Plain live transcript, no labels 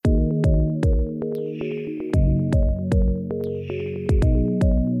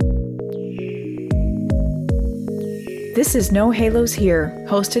This is No Halos Here,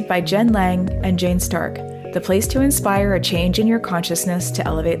 hosted by Jen Lang and Jane Stark, the place to inspire a change in your consciousness to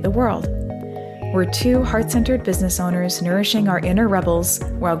elevate the world. We're two heart-centered business owners nourishing our inner rebels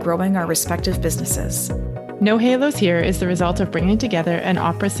while growing our respective businesses. No Halos Here is the result of bringing together an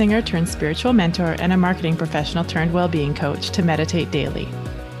opera singer turned spiritual mentor and a marketing professional turned well-being coach to meditate daily.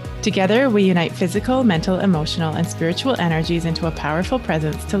 Together, we unite physical, mental, emotional, and spiritual energies into a powerful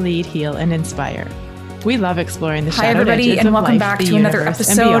presence to lead, heal, and inspire. We love exploring the shadowed edges of life, the universe, and welcome back to another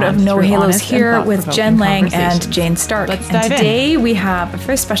episode of No Halos Here with Jen Lang and Jane Stark. Let's dive in. Today we have a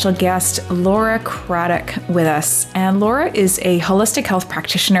very special guest, Laura Craddock, with us. And Laura is a holistic health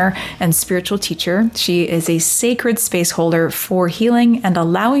practitioner and spiritual teacher. She is a sacred space holder for healing and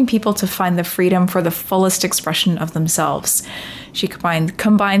allowing people to find the freedom for the fullest expression of themselves. She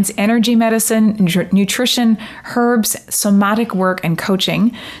combines energy medicine, nutrition, herbs, somatic work, and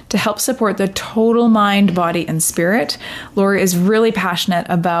coaching to help support the total mind, body, and spirit. Laura is really passionate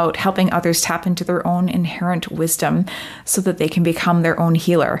about helping others tap into their own inherent wisdom so that they can become their own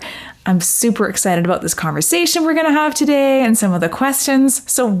healer. I'm super excited about this conversation we're going to have today and some of the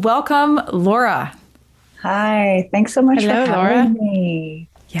questions. So welcome, Laura. Hi, thanks so much for having me.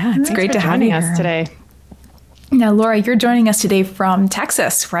 Yeah, it's great to have you us today. Now, Laura, you're joining us today from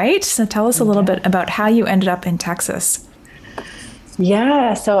Texas, right? So tell us a little bit about how you ended up in Texas.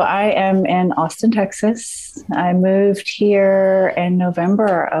 Yeah, so I am in Austin, Texas. I moved here in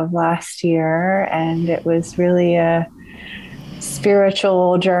November of last year, and it was really a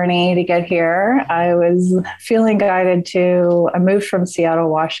spiritual journey to get here. I was feeling guided I moved from Seattle,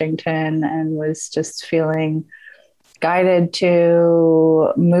 Washington, and was just feeling guided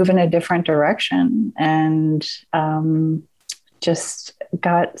to move in a different direction, and just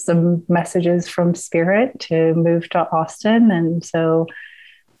got some messages from Spirit to move to Austin. And so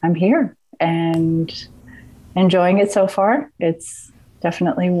I'm here and enjoying it so far. It's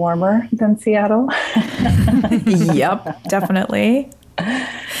definitely warmer than Seattle. Yep, definitely.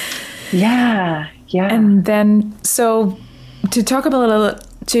 Yeah. And then, so to talk about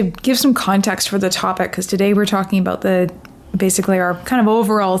to give some context for the topic, because today we're talking about basically our kind of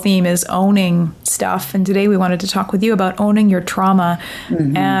overall theme is owning stuff. And today we wanted to talk with you about owning your trauma.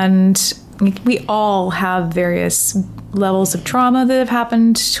 Mm-hmm. And we all have various levels of trauma that have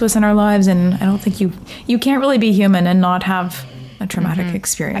happened to us in our lives. And I don't think you can't really be human and not have a traumatic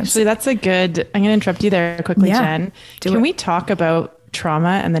experience. Actually, that's I'm going to interrupt you there quickly, Jen. Can we talk about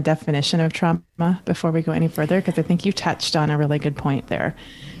trauma and the definition of trauma before we go any further? Because I think you touched on a really good point there.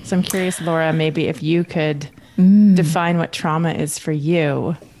 So I'm curious, Laura, maybe if you could define what trauma is for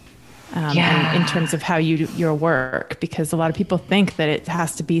you, and in terms of how you do your work, because a lot of people think that it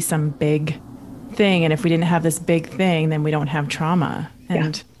has to be some big thing. And if we didn't have this big thing, then we don't have trauma.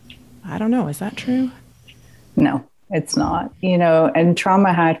 And I don't know, is that true? No. It's not, and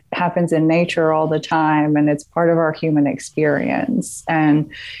trauma happens in nature all the time, and it's part of our human experience.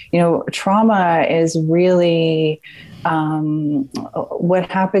 And, trauma is really, what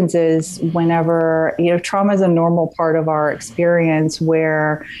happens is whenever, trauma is a normal part of our experience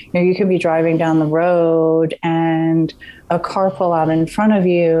where, you could be driving down the road and a car pull out in front of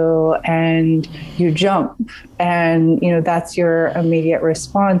you and you jump, and, that's your immediate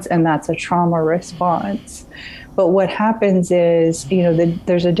response, and that's a trauma response. But what happens is,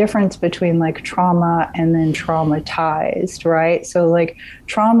 there's a difference between like trauma and then traumatized, right? So like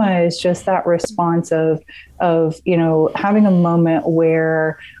trauma is just that response of having a moment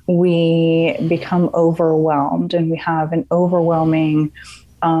where we become overwhelmed and we have an overwhelming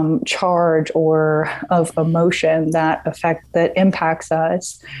charge or of emotion that impacts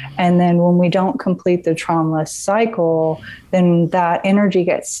us. And then when we don't complete the trauma cycle, then that energy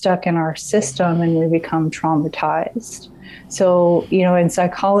gets stuck in our system and we become traumatized. So, in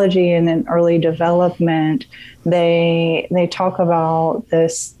psychology and in early development, they talk about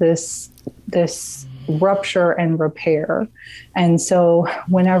this rupture and repair. And so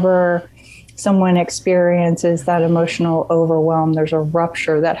whenever someone experiences that emotional overwhelm, there's a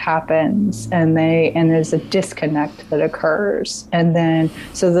rupture that happens, and there's a disconnect that occurs. And then,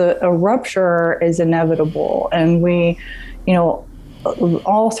 so a rupture is inevitable. And we,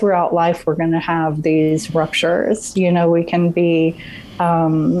 all throughout life, we're going to have these ruptures. We can be,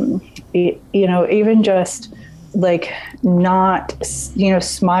 even just like not,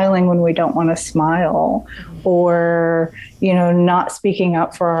 smiling when we don't want to smile, or, not speaking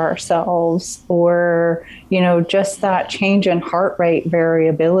up for ourselves, or, just that change in heart rate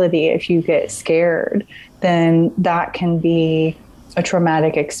variability. If you get scared, then that can be a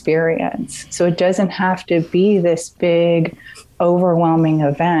traumatic experience. So it doesn't have to be this big overwhelming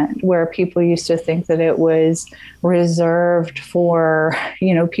event, where people used to think that it was reserved for,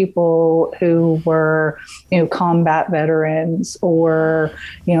 people who were, combat veterans or,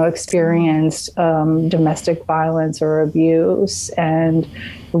 experienced domestic violence or abuse. And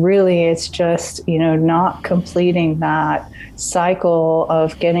really, it's just, not completing that cycle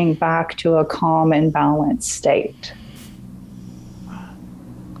of getting back to a calm and balanced state.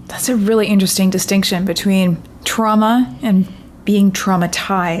 That's a really interesting distinction between trauma and being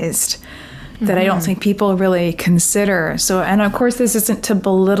traumatized that I don't think people really consider. So, and of course, this isn't to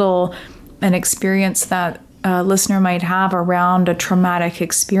belittle an experience that a listener might have around a traumatic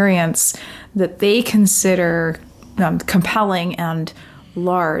experience that they consider compelling and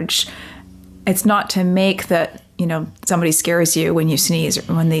large. It's not to make that, somebody scares you when you sneeze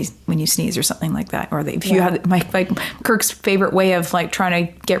or when you sneeze or something like that. Or if you have Kirk's favorite way of trying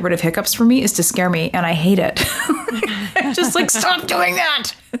to get rid of hiccups for me is to scare me, and I hate it. Just stop doing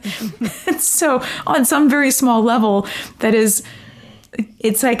that. So on some very small level, it's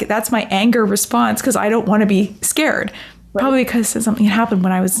that's my anger response because I don't want to be scared. Right. Probably because something happened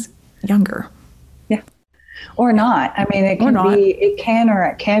when I was younger. Or not. I mean, it can or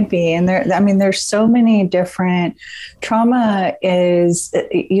it can't be. And there's so many different trauma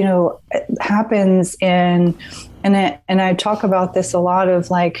happens in, and I talk about this a lot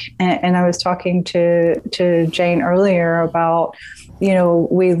of and I was talking to Jane earlier about, you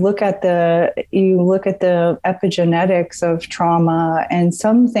look at the epigenetics of trauma, and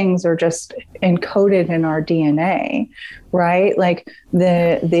some things are just encoded in our DNA, right? Like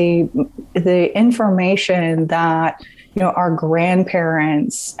the information that, our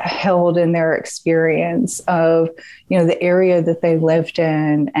grandparents held in their experience of, the area that they lived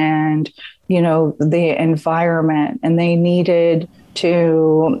in and, the environment, and they needed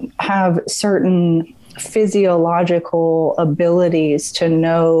to have certain physiological abilities to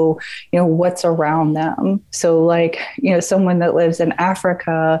know, what's around them. So someone that lives in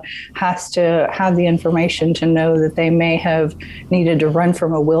Africa has to have the information to know that they may have needed to run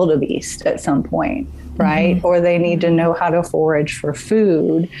from a wildebeest at some point, right? Mm-hmm. Or they need to know how to forage for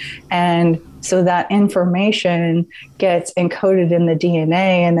food. And so that information gets encoded in the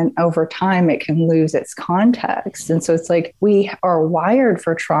DNA, and then over time it can lose its context. And so it's we are wired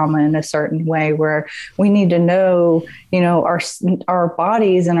for trauma in a certain way where we need to know, our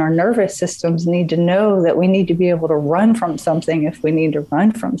bodies and our nervous systems need to know that we need to be able to run from something if we need to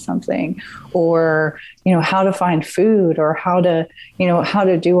run from something, or, how to find food, or how to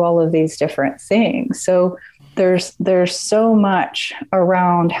do all of these different things. So there's so much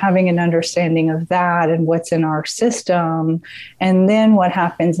around having an understanding of that and what's in our system, and then what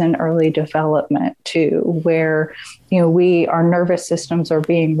happens in early development too, where our nervous systems are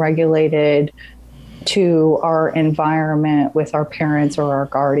being regulated to our environment with our parents or our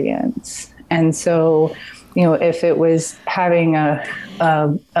guardians. And so if it was having an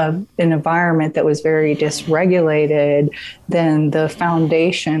environment that was very dysregulated, then the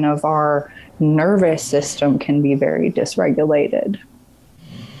foundation of our nervous system can be very dysregulated.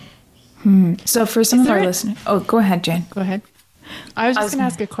 So for some of our listeners, go ahead, Jane. Go ahead. I was just going to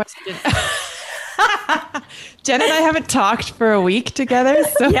ask a question. Jen and I haven't talked for a week together,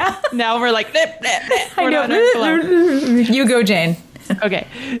 so now we're like, I know. You go, Jane. Okay.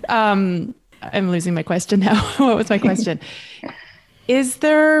 I'm losing my question now. What was my question?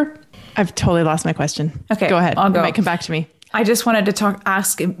 I've totally lost my question. Okay. Go ahead. I'll go. It might come back to me. I just wanted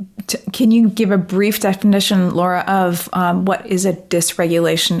to can you give a brief definition, Laura, of what is a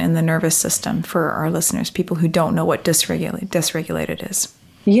dysregulation in the nervous system for our listeners, people who don't know what dysregulated is?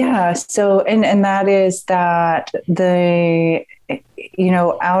 Yeah. So, and that is that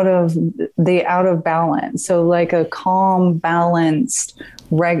out of balance. So like a calm, balanced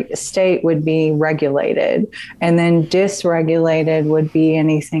state would be regulated, and then dysregulated would be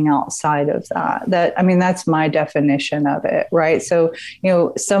anything outside of that. That's my definition of it, right? So,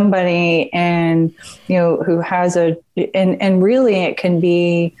 somebody who has and really it can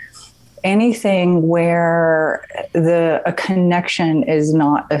be anything where a connection is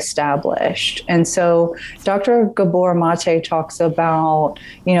not established. And so Dr. Gabor Mate talks about,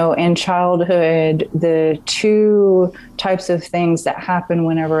 in childhood, the two types of things that happen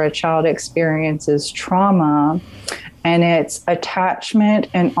whenever a child experiences trauma, and it's attachment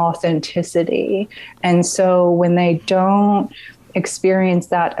and authenticity. And so when they don't experience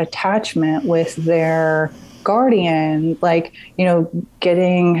that attachment with their guardian, like,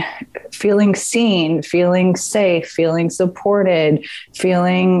 feeling seen, feeling safe, feeling supported,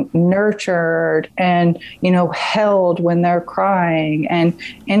 feeling nurtured, and, held when they're crying, and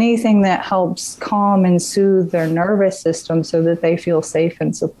anything that helps calm and soothe their nervous system so that they feel safe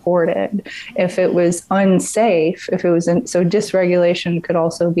and supported. If it was unsafe, so dysregulation could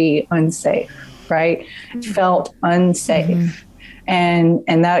also be unsafe, right? Felt unsafe. And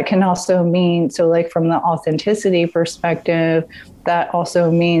that can also mean, so like from the authenticity perspective, that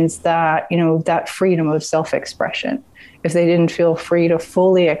also means that, that freedom of self-expression. If they didn't feel free to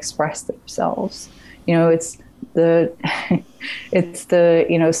fully express themselves, it's the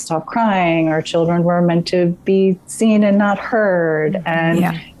stop crying, or children were meant to be seen and not heard,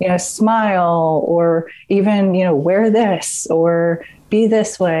 and, smile, or even, wear this, or be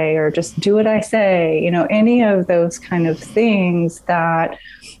this way, or just do what I say, any of those kind of things that,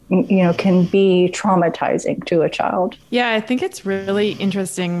 can be traumatizing to a child. Yeah, I think it's really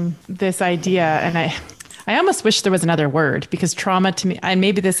interesting, this idea. And I almost wish there was another word, because trauma to me, and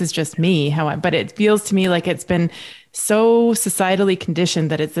maybe this is just me, but it feels to me like it's been so societally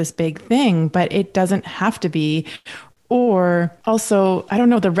conditioned that it's this big thing, but it doesn't have to be. Or also, I don't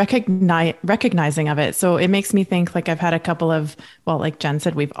know, the recognizing of it. So it makes me think, like, I've had a couple of, well, like Jen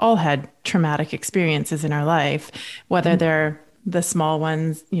said, we've all had traumatic experiences in our life, whether they're the small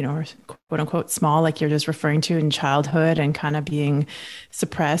ones, or quote unquote small, like you're just referring to in childhood and kind of being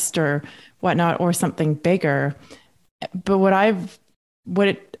suppressed or whatnot, or something bigger. But what I've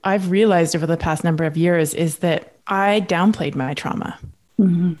realized over the past number of years is that I downplayed my trauma.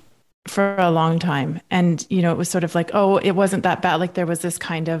 For a long time. And, it was sort of like, oh, it wasn't that bad. Like there was this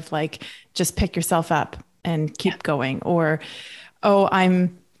kind of like, just pick yourself up and keep going. Or, oh,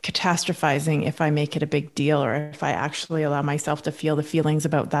 I'm catastrophizing if I make it a big deal, or if I actually allow myself to feel the feelings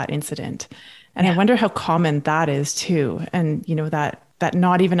about that incident. And I wonder how common that is too. And, that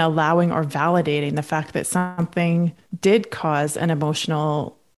not even allowing or validating the fact that something did cause an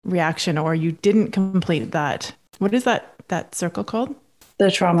emotional reaction, or you didn't complete that. What is that circle called? The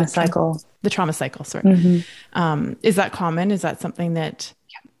trauma cycle. The trauma cycle, sorry. Is that common? Is that something that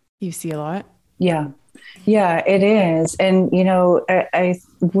you see a lot? Yeah, it is. And, I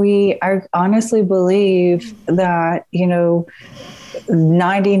honestly believe that,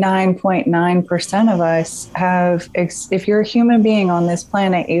 99.9% of us have, if you're a human being on this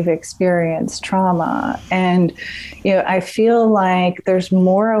planet, you've experienced trauma. And, I feel like there's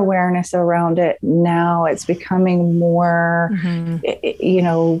more awareness around it now. It's becoming more,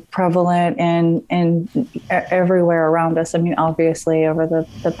 prevalent and everywhere around us. I mean, obviously over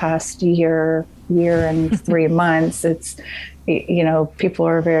the past year and 3 months, it's, people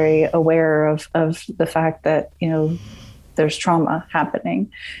are very aware of the fact that, there's trauma happening.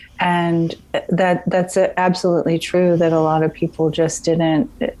 And that's absolutely true, that a lot of people just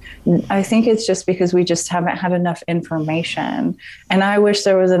didn't. I think it's just because we just haven't had enough information. And I wish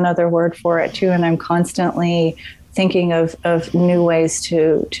there was another word for it too. And I'm constantly thinking of new ways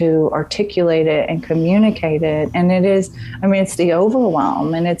to articulate it and communicate it. And it is, it's the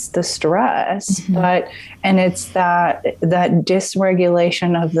overwhelm and it's the stress, and it's that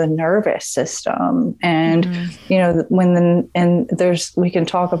dysregulation of the nervous system. And, we can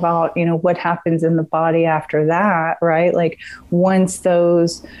talk about, what happens in the body after that, right? Like once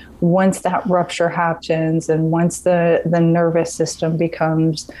that rupture happens, and once the nervous system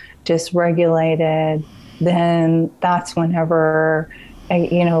becomes dysregulated, then that's whenever,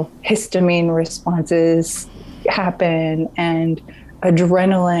 histamine responses happen, and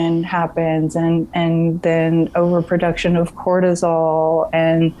adrenaline happens, and then overproduction of cortisol,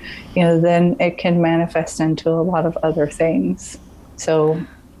 and, then it can manifest into a lot of other things. So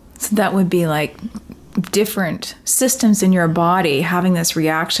that would be like different systems in your body having this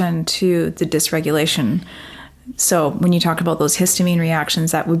reaction to the dysregulation. So when you talk about those histamine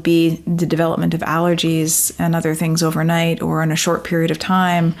reactions, that would be the development of allergies and other things overnight or in a short period of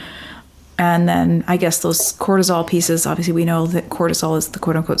time. And then I guess those cortisol pieces, obviously we know that cortisol is the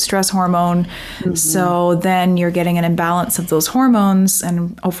quote unquote stress hormone. So then you're getting an imbalance of those hormones,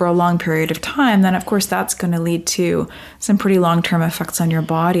 and over a long period of time, then of course that's going to lead to some pretty long-term effects on your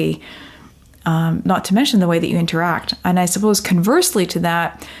body, not to mention the way that you interact. And I suppose conversely to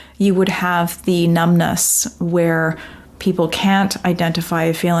that, you would have the numbness where people can't identify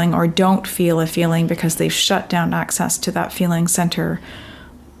a feeling or don't feel a feeling because they've shut down access to that feeling center,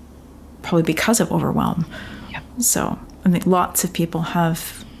 probably because of overwhelm. Yep. So I think lots of people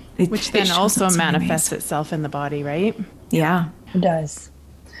have... Which then also manifests itself in the body, right? Yeah. It does.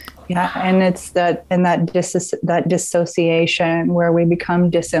 Yeah, and it's that that dissociation where we become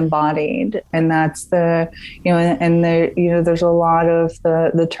disembodied, and that's the and the there's a lot of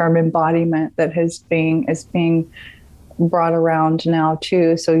the term embodiment that is being brought around now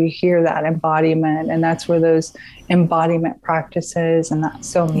too. So you hear that embodiment, and that's where those embodiment practices and that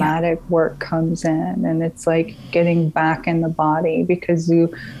somatic work comes in, and it's like getting back in the body, because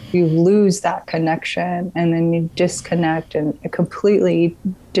you lose that connection, and then you disconnect and completely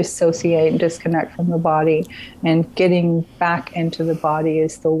dissociate and disconnect from the body, and getting back into the body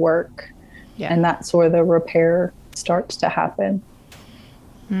is the work. And that's where the repair starts to happen.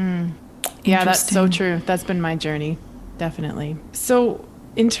 Yeah, that's so true. That's been my journey. Definitely. So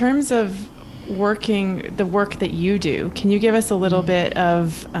in terms of the work that you do, can you give us a little bit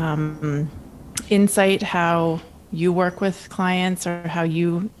of insight how you work with clients, or how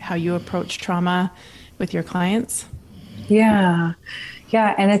you approach trauma with your clients? Yeah,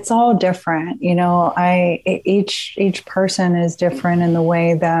 and it's all different. Each person is different in the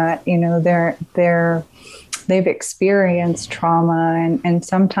way that they've experienced trauma, and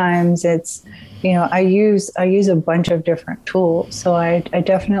sometimes it's I use a bunch of different tools. So I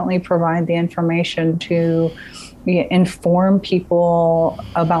definitely provide the information to inform people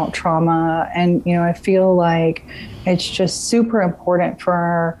about trauma, and I feel like it's just super important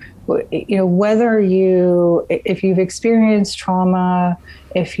for whether if you've experienced trauma,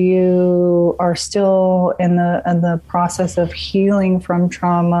 if you are still in the process of healing from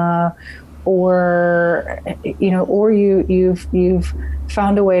trauma, or you've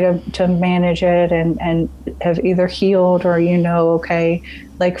found a way to manage it and have either healed, or okay,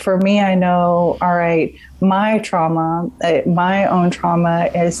 like for me, I know, all right, my own trauma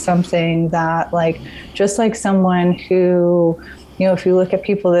is something that, like, just like someone who, if you look at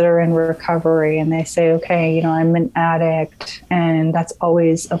people that are in recovery and they say, okay, I'm an addict and that's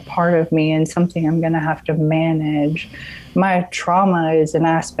always a part of me and something I'm going to have to manage. My trauma is an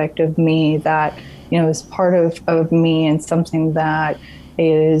aspect of me that, is part of me, and something that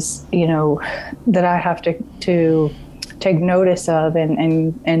is, that I have to take notice of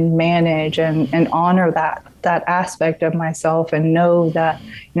and manage and honor that aspect of myself, and know that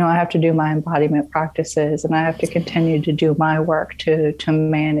I have to do my embodiment practices, and I have to continue to do my work to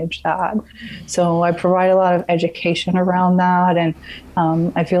manage that. So I provide a lot of education around that, and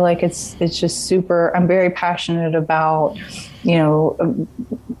I feel like it's just super. I'm very passionate about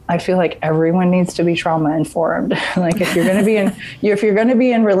I feel like everyone needs to be trauma informed. Like if you're going to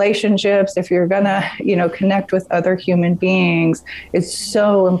be in relationships, if you're going to, connect with other human beings, it's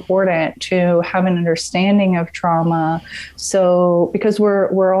so important to have an understanding of trauma. So, because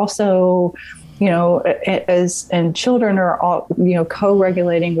we're also, and children are all,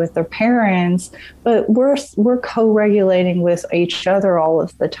 co-regulating with their parents, but we're co-regulating with each other all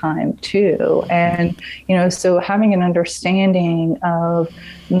of the time too. And, so having an understanding of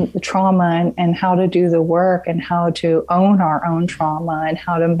the trauma and how to do the work, and how to own our own trauma, and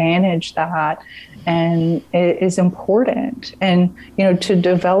how to manage that, and it is important. And, to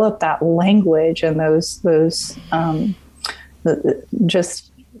develop that language and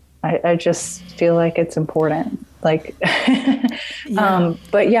I just feel like it's important. Like,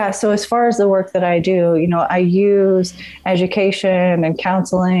 but yeah, so as far as the work that I do, I use education and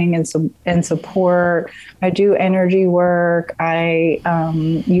counseling and support. I do energy work. I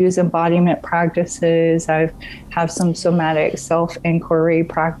use embodiment practices. I have some somatic self-inquiry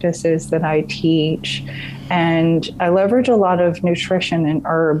practices that I teach. And I leverage a lot of nutrition and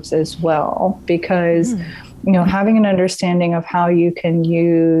herbs as well, because having an understanding of how you can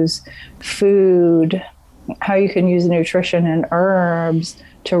use food, how you can use nutrition and herbs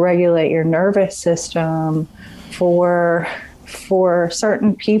to regulate your nervous system. For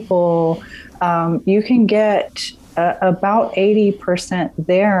certain people, you can get about 80%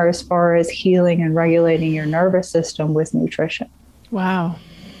 there as far as healing and regulating your nervous system with nutrition. Wow.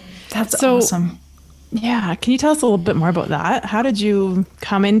 That's so awesome. Yeah. Can you tell us a little bit more about that? How did you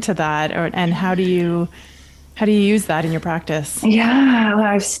come into that, and how do you use that in your practice? Yeah, well,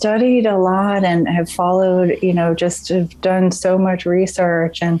 I've studied a lot and have followed, just have done so much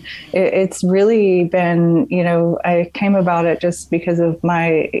research, and it's really been, I came about it just because of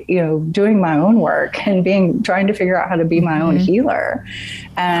my, doing my own work and trying to figure out how to be my own healer.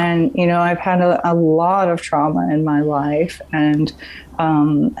 And, I've had a lot of trauma in my life, and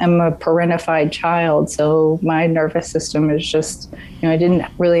I'm a parentified child, so my nervous system is just, I didn't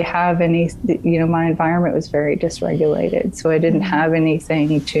really have my environment was very dysregulated, so I didn't have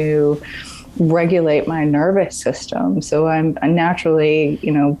anything to, regulate my nervous system. So I'm naturally,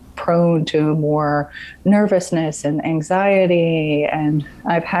 prone to more nervousness and anxiety. And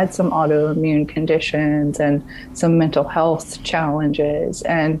I've had some autoimmune conditions and some mental health challenges.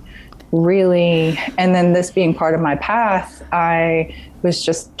 And then this being part of my path, I was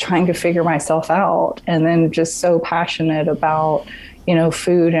just trying to figure myself out, and then just so passionate about,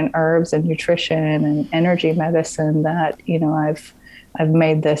 food and herbs and nutrition and energy medicine that, I've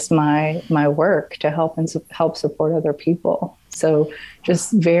made this my work to help support other people. So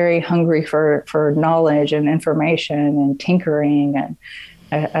just very hungry for knowledge and information and tinkering. And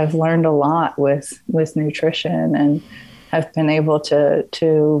I've learned a lot with nutrition, and I've been able to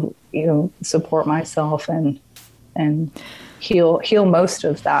support myself and heal most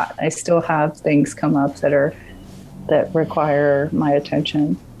of that. I still have things come up that require my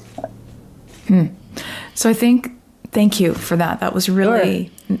attention. So thank you for that. That was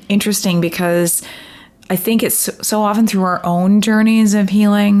really interesting, because I think it's so often through our own journeys of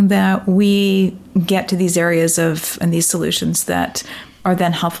healing that we get to these areas and these solutions that are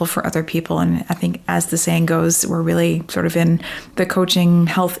then helpful for other people. And I think, as the saying goes, we're really sort of in the coaching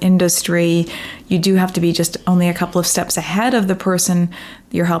health industry. You do have to be just only a couple of steps ahead of the person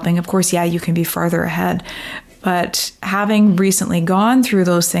you're helping. Of course, you can be farther ahead. But having recently gone through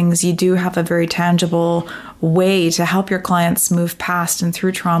those things, you do have a very tangible way to help your clients move past and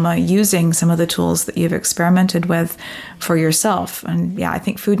through trauma using some of the tools that you've experimented with for yourself. And I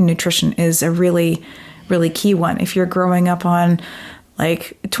think food and nutrition is a really, really key one. If you're growing up on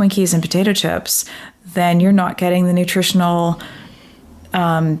like Twinkies and potato chips, then you're not getting the nutritional,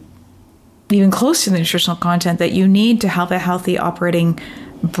 even close to the nutritional content that you need to have a healthy operating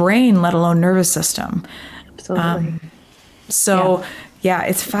brain, let alone nervous system. Absolutely.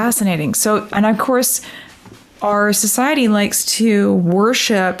 It's fascinating. So, and of course, our society likes to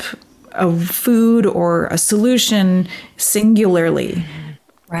worship a food or a solution singularly.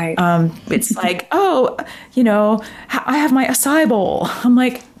 Right. It's like, I have my acai bowl. I'm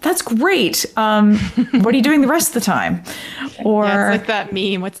like, that's great. What are you doing the rest of the time? Or it's like that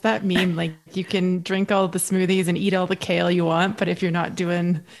meme. What's that meme? Like, you can drink all the smoothies and eat all the kale you want, but if you're not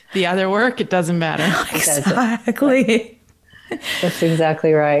doing the other work, it doesn't matter. Exactly. That's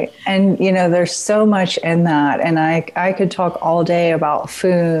exactly right. And, there's so much in that. And I could talk all day about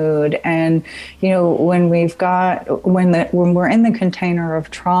food. And, when we're in the container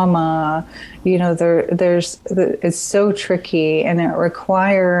of trauma, it's so tricky, and it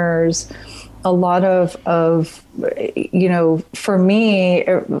requires a lot of, for me,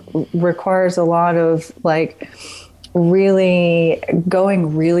 it requires a lot of really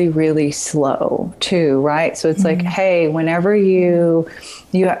going really, really slow too, right? So it's like, hey, whenever you,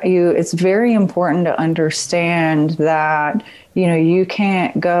 it's very important to understand that, you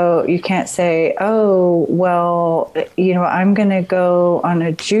can't say, oh, well, I'm going to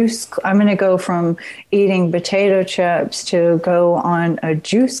go from eating potato chips to go on a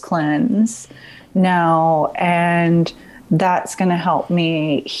juice cleanse now, and that's going to help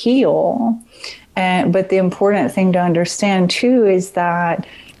me heal. But the important thing to understand too is that,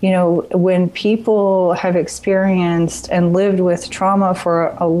 when people have experienced and lived with trauma for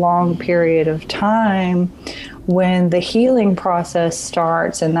a long period of time, when the healing process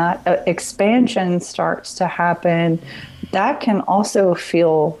starts and that expansion starts to happen, that can also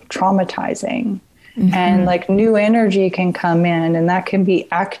feel traumatizing. And new energy can come in, and that can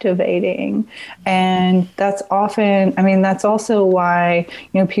be activating. And that's also why,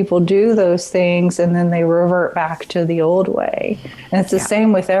 people do those things and then they revert back to the old way. And it's the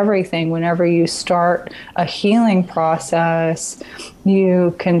same with everything. Whenever you start a healing process,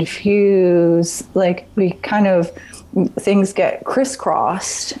 you confuse, things get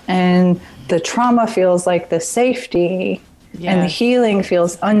crisscrossed, and the trauma feels like the safety, and the healing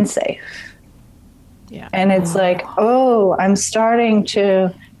feels unsafe. Yeah. And it's like, oh, I'm starting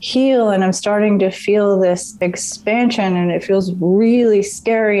to heal, and I'm starting to feel this expansion, and it feels really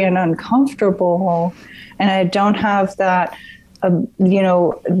scary and uncomfortable. And I don't have that,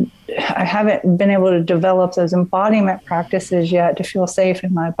 I haven't been able to develop those embodiment practices yet to feel safe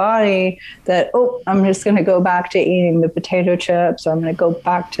in my body, that, I'm just going to go back to eating the potato chips, or I'm going to go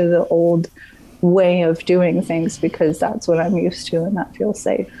back to the old way of doing things because that's what I'm used to and that feels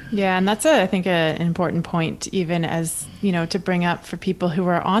safe. Yeah. And that's I think an important point, even as, to bring up for people who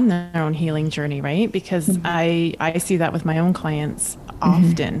are on their own healing journey, right? Because I see that with my own clients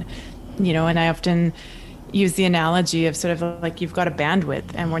often, and I often use the analogy of sort of like you've got a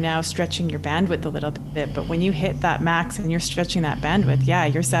bandwidth and we're now stretching your bandwidth a little bit. But when you hit that max and you're stretching that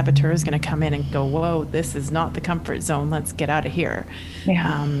bandwidth, your saboteur is going to come in and go, whoa, this is not the comfort zone. Let's get out of here.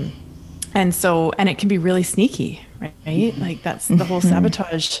 Yeah. And it can be really sneaky, right? Like that's the whole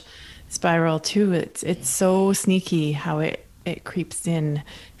sabotage spiral too. It's so sneaky how it creeps in.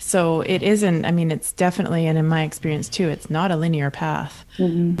 So it isn't, I mean, it's definitely, and in my experience too, it's not a linear path.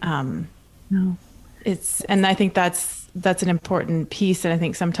 No. And I think that's an important piece. And I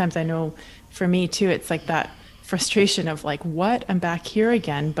think sometimes, I know for me too, it's like that frustration of like, what, I'm back here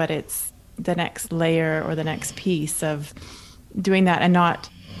again, but it's the next layer or the next piece of doing that and not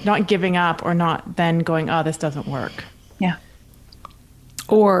giving up, or not then going, oh, this doesn't work. Yeah.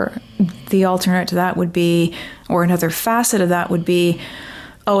 Or the alternate to that would be, or another facet of that would be,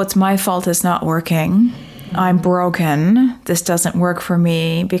 oh, it's my fault it's not working. I'm broken. This doesn't work for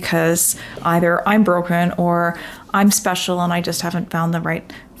me because either I'm broken or I'm special and I just haven't found the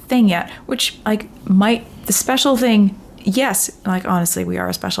right thing yet, which the special thing, yes, like honestly, we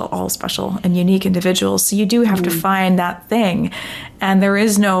are all special and unique individuals. So you do have to find that thing. And there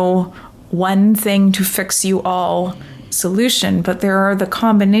is no one thing to fix you all solution, but there are the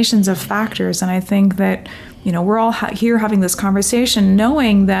combinations of factors. And I think that, we're all here having this conversation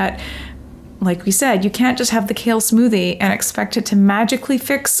knowing that, like we said, you can't just have the kale smoothie and expect it to magically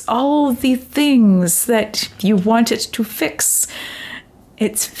fix all of the things that you want it to fix.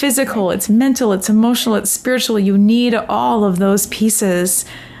 It's physical, it's mental, it's emotional, it's spiritual. You need all of those pieces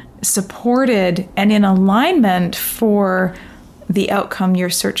supported and in alignment for the outcome you're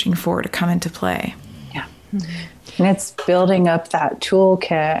searching for to come into play. Yeah. And it's building up that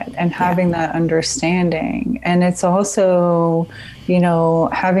toolkit and having that understanding. And it's also,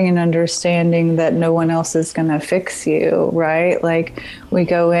 having an understanding that no one else is going to fix you, right? Like we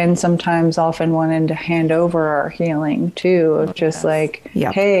go in sometimes often wanting to hand over our healing too, of just like,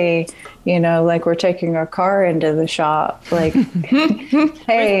 hey, like we're taking our car into the shop, like,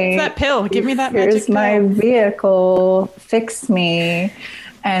 hey, where's that pill? Give me that here's magic pill. my vehicle, fix me.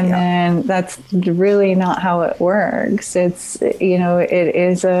 And then that's really not how it works. It's, you're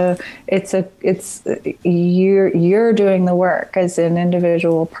doing the work as an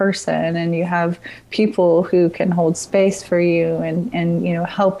individual person, and you have people who can hold space for you and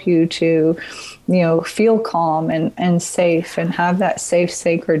help you to, feel calm and safe and have that safe,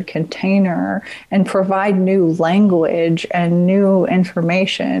 sacred container and provide new language and new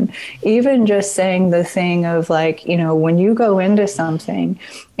information. Even just saying the thing of like, when you go into something,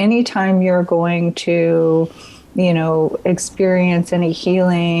 anytime you're going to, experience any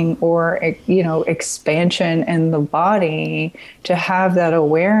healing or, expansion in the body, to have that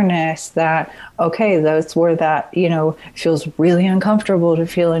awareness that, okay, that's where that, feels really uncomfortable to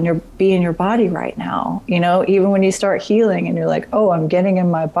feel be in your body right now. Even when you start healing and you're like, oh, I'm getting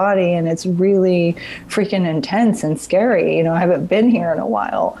in my body and it's really freaking intense and scary. I haven't been here in a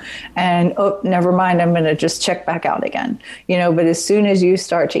while, and oh, never mind, I'm going to just check back out again. But as soon as you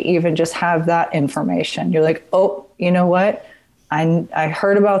start to even just have that information, you're like, oh, you know what? I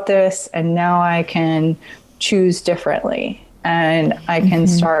heard about this and now I can choose differently. And I can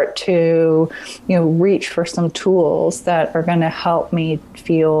start to, reach for some tools that are going to help me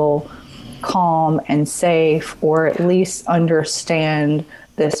feel calm and safe, or at least understand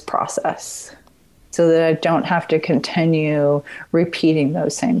this process so that I don't have to continue repeating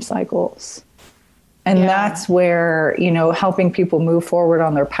those same cycles. And that's where, helping people move forward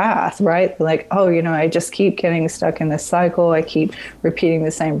on their path, right? Like, oh, I just keep getting stuck in this cycle. I keep repeating the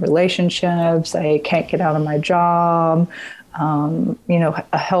same relationships. I can't get out of my job.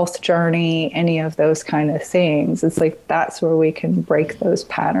 A health journey, any of those kind of things. It's like, that's where we can break those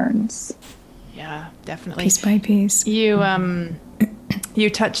patterns. Yeah, definitely. Piece by piece. You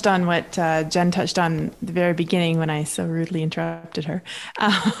touched on what Jen touched on at the very beginning when I so rudely interrupted her,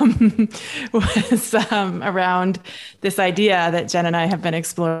 was around this idea that Jen and I have been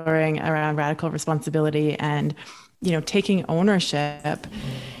exploring around radical responsibility and, taking ownership.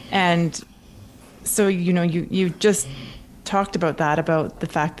 And so, you just talked about that, about the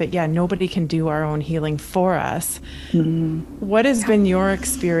fact that, nobody can do our own healing for us. Mm-hmm. What has been your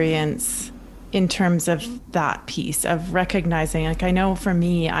experience in terms of that piece of recognizing, like, I know for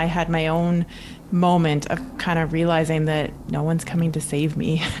me, I had my own moment of kind of realizing that no one's coming to save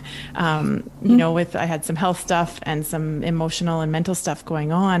me. I had some health stuff and some emotional and mental stuff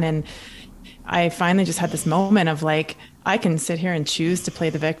going on. And I finally just had this moment of like, I can sit here and choose to play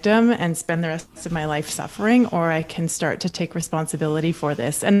the victim and spend the rest of my life suffering, or I can start to take responsibility for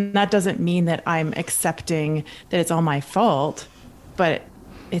this. And that doesn't mean that I'm accepting that it's all my fault, but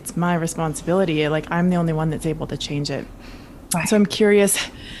it's my responsibility. Like, I'm the only one that's able to change it. Right. So I'm curious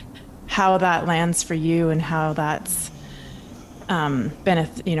how that lands for you and how that's been,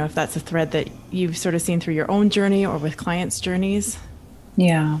 if that's a thread that you've sort of seen through your own journey or with clients' journeys.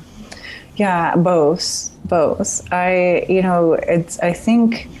 Yeah. Yeah, both. I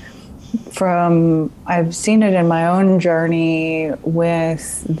think I've seen it in my own journey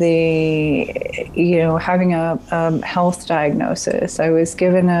with having a health diagnosis. I was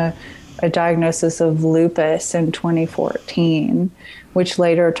given a diagnosis of lupus in 2014, which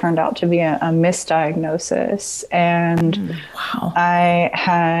later turned out to be a misdiagnosis. And wow. I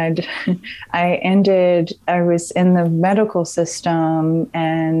was in the medical system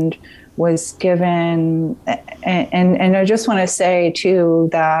and was given, and I just want to say too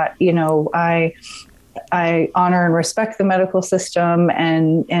that, I honor and respect the medical system,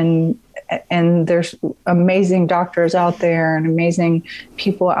 and there's amazing doctors out there and amazing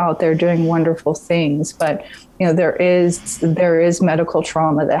people out there doing wonderful things. But, there is medical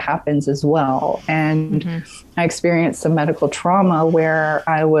trauma that happens as well. And I experienced some medical trauma where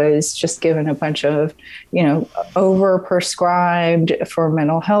I was just given a bunch of, overprescribed for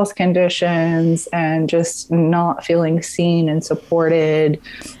mental health conditions and just not feeling seen and supported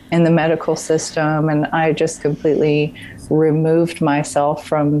in the medical system. And I just completely removed myself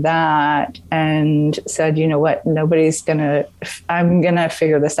from that and said, you know what, I'm going to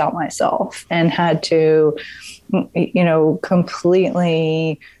figure this out myself, and had to,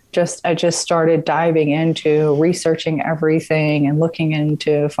 completely I just started diving into researching everything and looking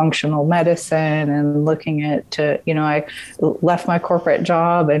into functional medicine and looking at, I left my corporate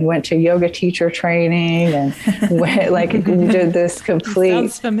job and went to yoga teacher training and did this complete.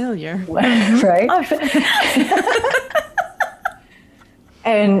 Sounds familiar. Right?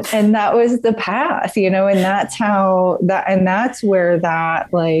 And that was the path, and that's where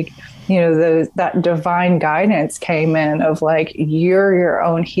that divine guidance came in of you're your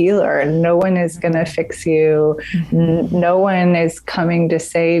own healer and no one is going to fix you. No one is coming to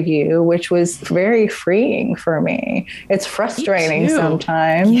save you, which was very freeing for me. It's frustrating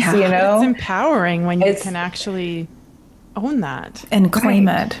sometimes, It's empowering when you can actually own that and claim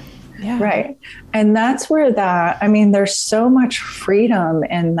it. Yeah. Right. And that's where there's so much freedom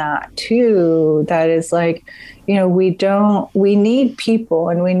in that too, that is we need people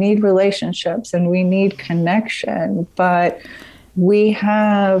and we need relationships and we need connection, but we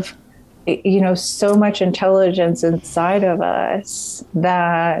have, so much intelligence inside of us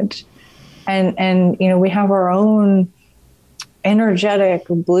that, and we have our own energetic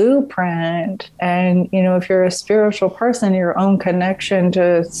blueprint. And if you're a spiritual person, your own connection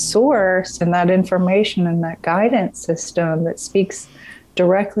to source and that information and that guidance system that speaks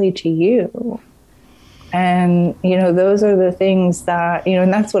directly to you. And those are the things that,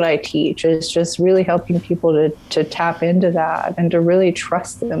 and that's what I teach, is just really helping people to tap into that and to really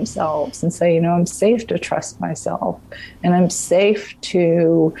trust themselves and say, I'm safe to trust myself, and I'm safe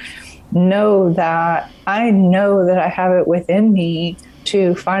to know that I have it within me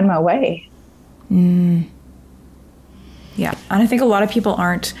to find my way. Yeah. And I think a lot of people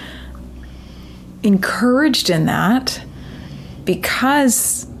aren't encouraged in that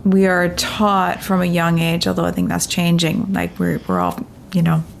because we are taught from a young age, although I think that's changing. We're all,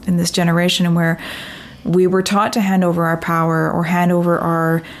 in this generation, and where we were taught to hand over our power or hand over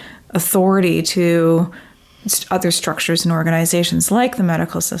our authority to other structures and organizations like the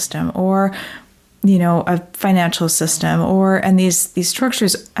medical system or, a financial system, and these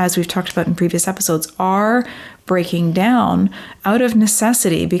structures, as we've talked about in previous episodes, are breaking down out of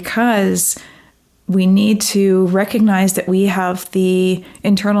necessity because we need to recognize that we have the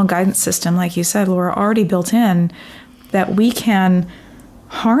internal guidance system, like you said, Laura, already built in, that we can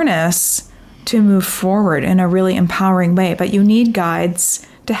harness to move forward in a really empowering way. But you need guides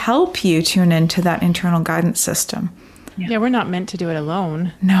to help you tune into that internal guidance system. Yeah, we're not meant to do it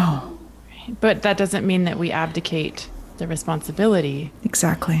alone. No. But that doesn't mean that we abdicate the responsibility.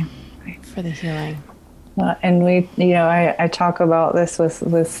 Exactly. For the healing. And I talk about this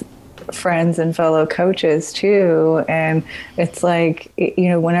with friends and fellow coaches too. And it's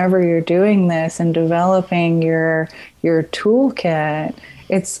whenever you're doing this and developing your toolkit,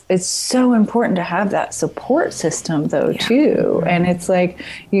 it's so important to have that support system though too. And it's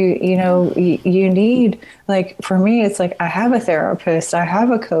you need, for me, it's I have a therapist, I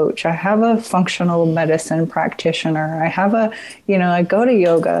have a coach, I have a functional medicine practitioner, I have I go to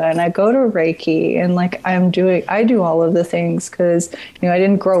yoga and I go to Reiki, and I do all of the things because, I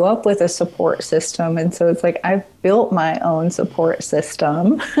didn't grow up with a support system. And so it's I've built my own support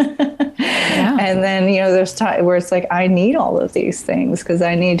system. Yeah. And then, there's time where it's I need all of these things because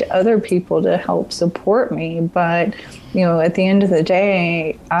I need other people to help support me. But, at the end of the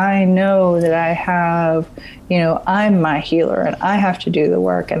day, I know that I have I'm my healer and I have to do the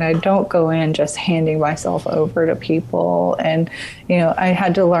work, and I don't go in just handing myself over to people. And, I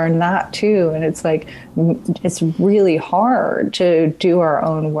had to learn that too. And it's like, it's really hard to do our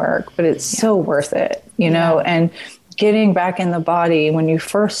own work, but it's so worth it, and getting back in the body when you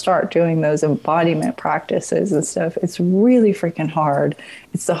first start doing those embodiment practices and stuff, it's really freaking hard.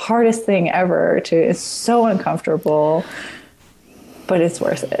 It's the hardest thing ever it's so uncomfortable, but it's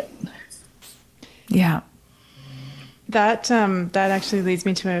worth it. Yeah. That actually leads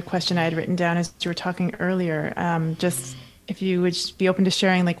me to a question I had written down as you were talking earlier. Just if you would be open to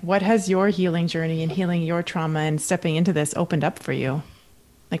sharing, like, what has your healing journey and healing your trauma and stepping into this opened up for you?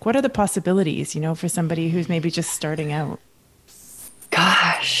 Like, what are the possibilities, for somebody who's maybe just starting out?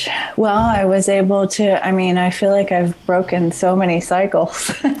 Gosh, well, I was able to, I feel like I've broken so many cycles,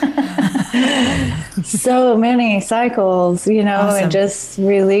 so many cycles, awesome. And just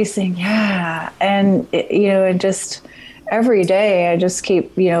releasing. Yeah. And, and just every day I just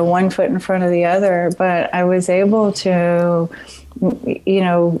keep, one foot in front of the other, but I was able to,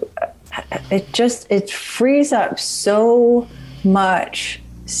 it frees up so much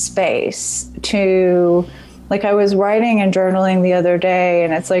space to, like, I was writing and journaling the other day,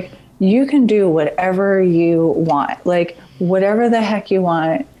 and it's like, you can do whatever you want, like whatever the heck you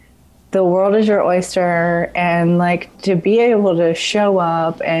want. The world is your oyster. And like, to be able to show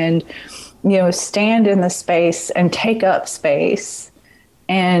up and, stand in the space and take up space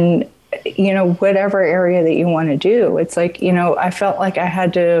and, whatever area that you want to do. It's like, I felt like I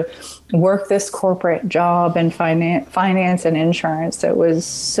had to work this corporate job in finance and insurance that was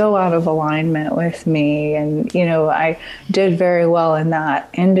so out of alignment with me. And, I did very well in that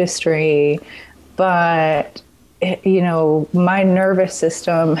industry, but my nervous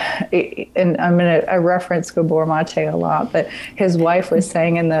system, and I reference Gabor Mate a lot, but his wife was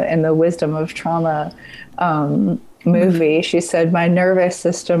saying in the Wisdom of Trauma movie, she said, my nervous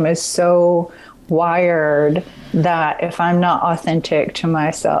system is so wired that if I'm not authentic to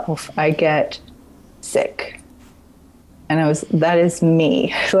myself, I get sick. And that is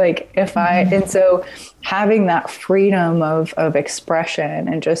me. Like, and so having that freedom of expression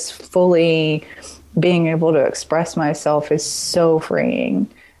and just fully being able to express myself is so freeing.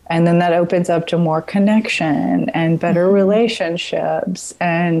 And then that opens up to more connection and better relationships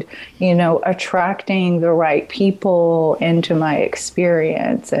and, attracting the right people into my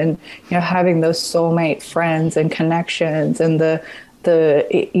experience and, having those soulmate friends and connections and the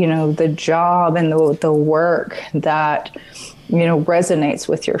job and the work that, resonates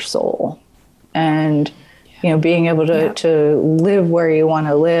with your soul, and, being able to live where you want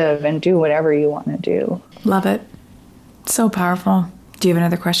to live and do whatever you want to do. Love it. So powerful. Do you have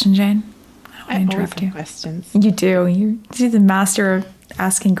another question, Jane? I interrupt you. Questions. You do. You're the master of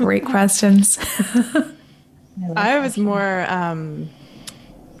asking great questions. I was more, one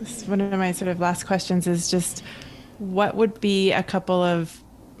of my sort of last questions is just, what would be a couple of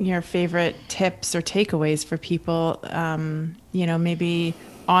your favorite tips or takeaways for people, maybe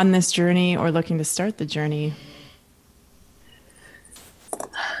on this journey or looking to start the journey?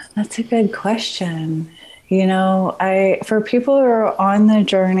 That's a good question. For people who are on the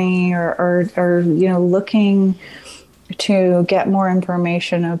journey or looking to get more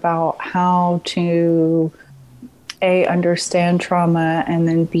information about how to A, understand trauma, and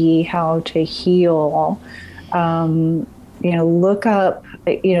then B, how to heal, look up,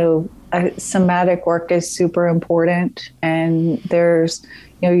 somatic work is super important. And there's,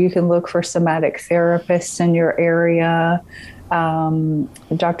 you can look for somatic therapists in your area.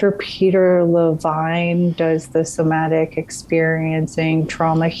 Dr. Peter Levine does the somatic experiencing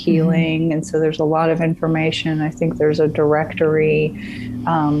trauma healing. And so there's a lot of information. I think there's a directory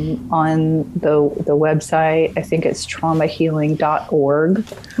on the website. I think it's traumahealing.org.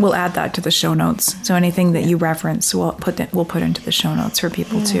 We'll add that to the show notes. So anything that you reference, we'll put into the show notes for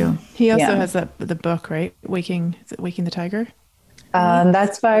people too. He also has the book, right? Waking the Tiger?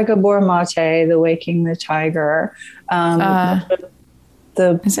 That's by Gabor Mate, The Waking the Tiger.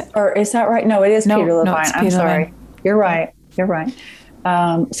 Is it? Or is that right? No, it is Peter Levine. I'm sorry. Levine. You're right.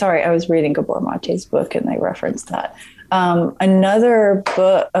 Sorry, I was reading Gabor Mate's book and they referenced that. Another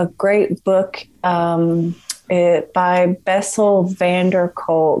book, a great book by Bessel van der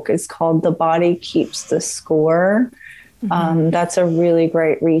Kolk is called The Body Keeps the Score. That's a really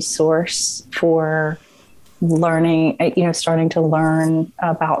great resource for learning, starting to learn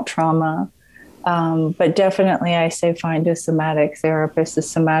about trauma. But definitely I say find a somatic therapist. The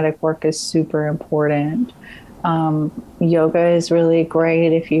somatic work is super important. Yoga is really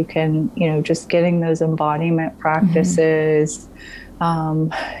great if you can, just getting those embodiment practices.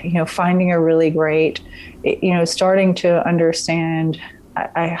 finding a really great, starting to understand.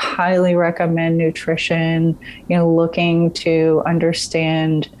 I highly recommend nutrition, looking to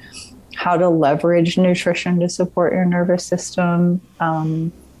understand how to leverage nutrition to support your nervous system.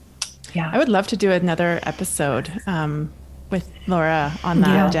 I would love to do another episode with Laura on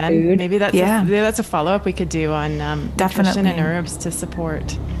that, Jen. Food. Maybe that's a follow-up we could do on nutrition and herbs to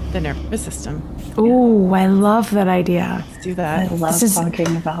support the nervous system. Oh, I love that idea. Let's do that. I love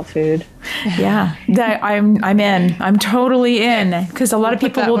talking about food. Yeah, I'm in. I'm totally in, because a lot of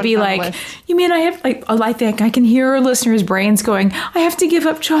people will be like, "You mean I have I think I can hear our listeners' brains going, I have to give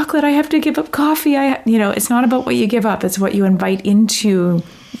up chocolate. I have to give up coffee. It's not about what you give up. It's what you invite into."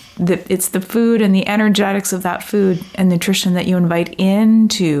 It's the food and the energetics of that food and nutrition that you invite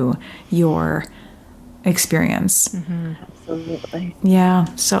into your experience. Mm-hmm. Absolutely. Yeah.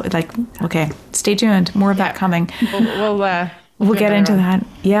 So okay, stay tuned. More of that coming. We'll get into that.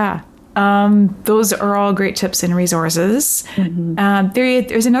 Yeah. Those are all great tips and resources. Mm-hmm.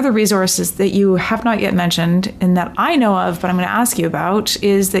 There's another resources that you have not yet mentioned and that I know of, but I'm going to ask you about,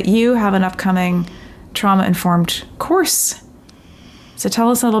 is that you have an upcoming trauma-informed course. So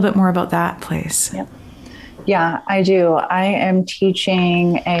tell us a little bit more about that, please. Yep. Yeah, I do. I am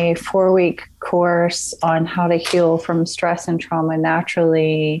teaching a 4-week course on how to heal from stress and trauma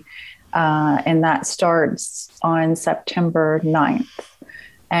naturally. And that starts on September 9th.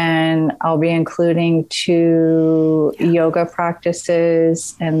 And I'll be including 2 yoga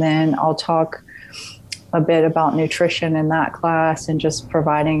practices. And then I'll talk a bit about nutrition in that class and just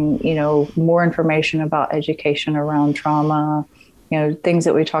providing, more information about education around trauma. Things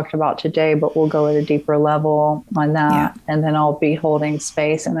that we talked about today, but we'll go at a deeper level on that. Yeah. And then I'll be holding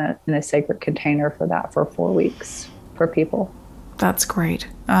space in a sacred container for that for 4 weeks for people. That's great.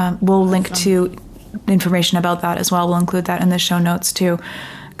 We'll link to information about that as well. We'll include that in the show notes too,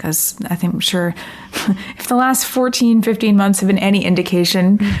 because I'm sure if the last 14, 15 months have been any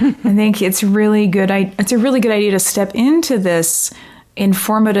indication, I think it's really good. It's a really good idea to step into this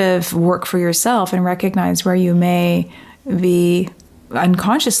informative work for yourself and recognize where you may be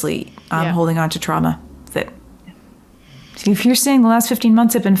unconsciously holding on to trauma. If you're saying the last 15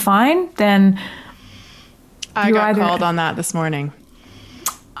 months have been fine, then I got called on that this morning.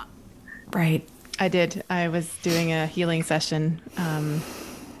 Right. I did. I was doing a healing session and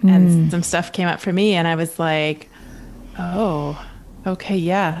some stuff came up for me and I was like, oh, okay,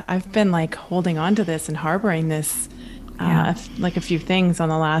 yeah. I've been holding on to this and harboring this, a few things on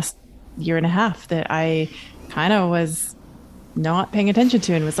the last year and a half that I kind of was not paying attention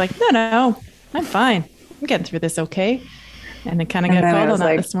to and was like, no, I'm fine. I'm getting through this okay. And I kind of got called on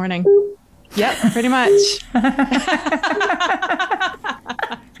that this morning. Boop. Yep, pretty much.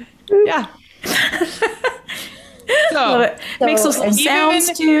 Yeah. So makes those little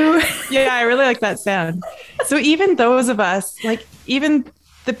sounds too. Yeah, I really like that sound. So even those of us, even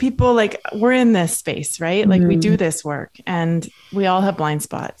the people, we're in this space, right? We do this work and we all have blind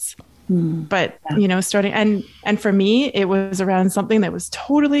spots. But, starting and for me, it was around something that was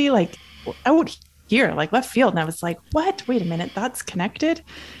totally out here, left field. And I was like, what? Wait a minute, that's connected.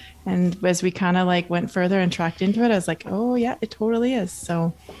 And as we kind of went further and tracked into it, I was like, oh yeah, it totally is.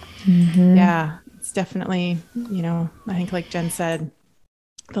 So yeah, it's definitely, I think like Jen said,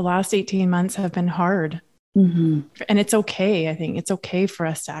 the last 18 months have been hard. And it's okay. I think it's okay for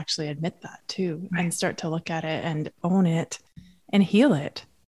us to actually admit that too, and start to look at it and own it and heal it.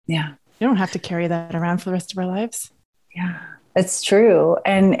 Yeah. You don't have to carry that around for the rest of our lives. Yeah, it's true.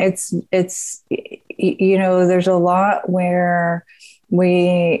 And it's, there's a lot where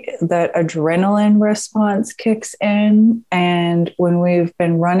that adrenaline response kicks in. And when we've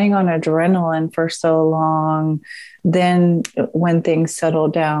been running on adrenaline for so long, then when things settle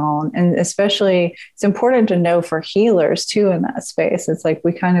down, and especially it's important to know for healers too, in that space, it's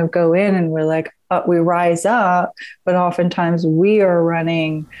we kind of go in and we're we rise up, but oftentimes we are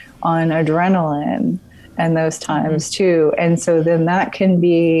running on adrenaline and those times too. And so then that can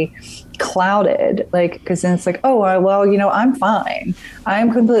be clouded, because then it's oh, well, I'm fine.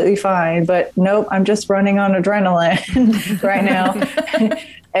 I'm completely fine, but nope, I'm just running on adrenaline right now.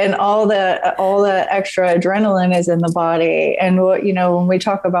 And all the extra adrenaline is in the body. And when we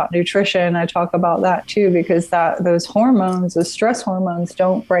talk about nutrition, I talk about that too, because those hormones, those stress hormones,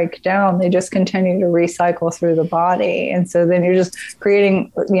 don't break down. They just continue to recycle through the body. And so then you're just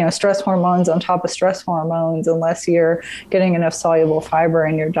creating, stress hormones on top of stress hormones, unless you're getting enough soluble fiber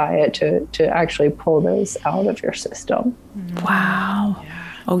in your diet to actually pull those out of your system. Wow. Yeah.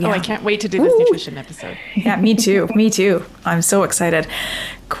 Oh, I can't wait to do this nutrition episode. Yeah, me too. Me too. I'm so excited.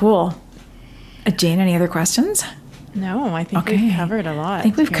 Cool. Jane, any other questions? No, I think we've covered a lot. I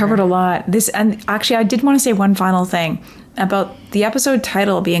think we've covered a lot. And actually, I did want to say one final thing about the episode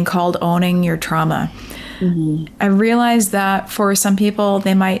title being called Owning Your Trauma. Mm-hmm. I realize that for some people,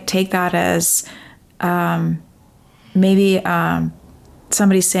 they might take that as maybe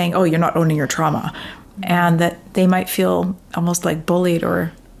somebody saying, oh, you're not owning your trauma. And that they might feel almost like bullied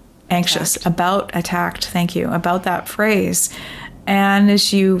or anxious about that phrase. And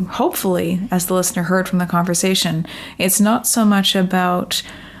as you hopefully, as the listener heard from the conversation, it's not so much about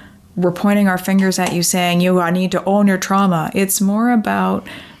we're pointing our fingers at you saying, I need to own your trauma. It's more about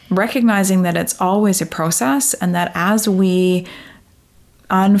recognizing that it's always a process, and that as we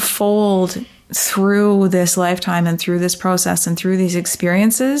unfold through this lifetime and through this process and through these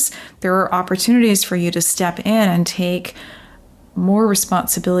experiences, there are opportunities for you to step in and take more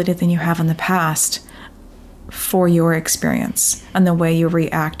responsibility than you have in the past for your experience and the way you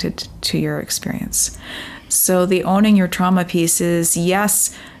reacted to your experience. So the owning your trauma piece is,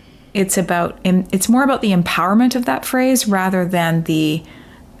 yes, it's more about the empowerment of that phrase rather than the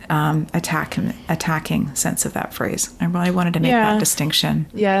attacking sense of that phrase. I really wanted to make that distinction.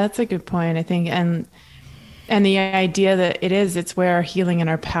 Yeah, that's a good point, I think. And the idea that it's where our healing and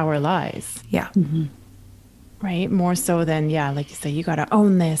our power lies. Yeah. Mm-hmm. Right? More so than, like you say, you got to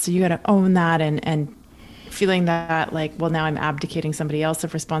own this, or you got to own that, and feeling that like, well, now I'm abdicating somebody else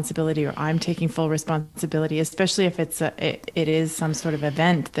of responsibility, or I'm taking full responsibility, especially if it is some sort of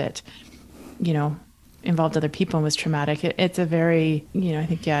event that, involved other people and was traumatic. It's a very, I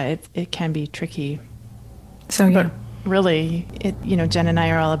think, it can be tricky. So, but really, Jen and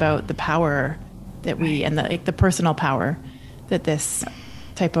I are all about the power that and the personal power that this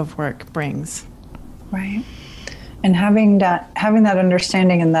type of work brings. Right. And having that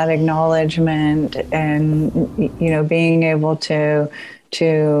understanding and that acknowledgement, and being able to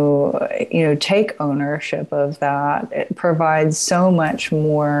take ownership of that, it provides so much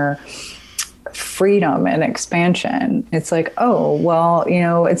more freedom and expansion. It's like, oh, well,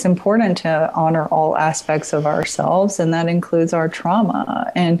 it's important to honor all aspects of ourselves, and that includes our trauma.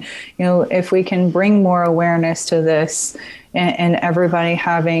 And if we can bring more awareness to this, and everybody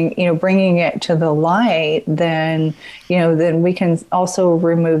having, bringing it to the light, then we can also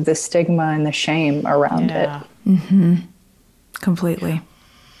remove the stigma and the shame around it. Mm-hmm. Completely.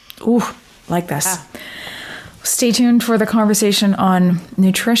 Ooh, like this. Yeah. Stay tuned for the conversation on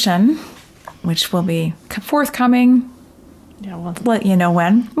nutrition, which will be forthcoming. Yeah, we'll let you know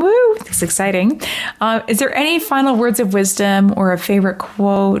when. Woo! It's exciting. Is there any final words of wisdom or a favorite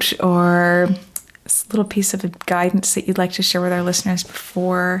quote or a little piece of guidance that you'd like to share with our listeners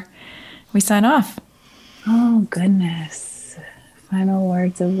before we sign off? Oh, goodness. Final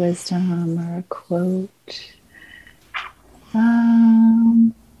words of wisdom or a quote.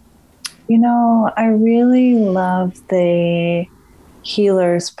 I really love the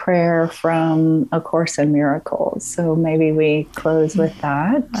healer's prayer from A Course in Miracles. So maybe we close with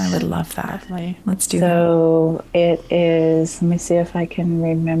that. I would love that. Definitely. Let's do that. So it is, let me see if I can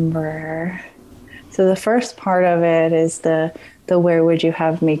remember. So the first part of it is the where would you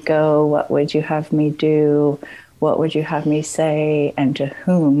have me go? What would you have me do? What would you have me say? And to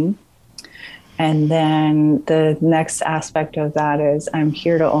whom? And then the next aspect of that is, I'm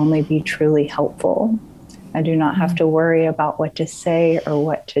here to only be truly helpful. I do not have to worry about what to say or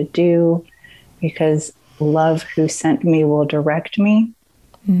what to do, because love who sent me will direct me.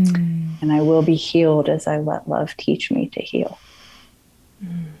 And I will be healed as I let love teach me to heal.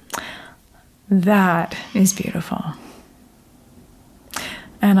 That is beautiful.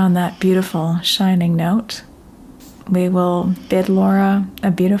 And on that beautiful, shining note, we will bid Laura a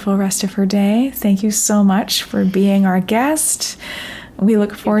beautiful rest of her day. Thank you so much for being our guest. We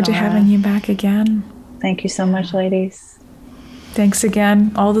look forward to having you back again. Thank you so much, ladies. Thanks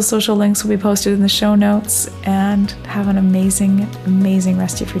again. All the social links will be posted in the show notes. And have an amazing, amazing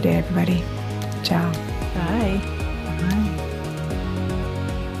rest of your day, everybody. Ciao. Bye.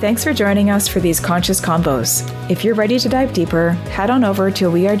 Thanks for joining us for these Conscious Combos. If you're ready to dive deeper, head on over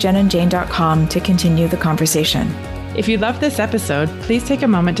to wearejenandjane.com to continue the conversane. If you loved this episode, please take a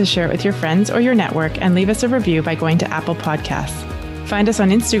moment to share it with your friends or your network and leave us a review by going to Apple Podcasts. Find us on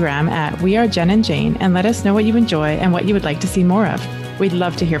Instagram at wearejenandjane and let us know what you enjoy and what you would like to see more of. We'd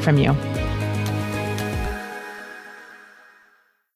love to hear from you.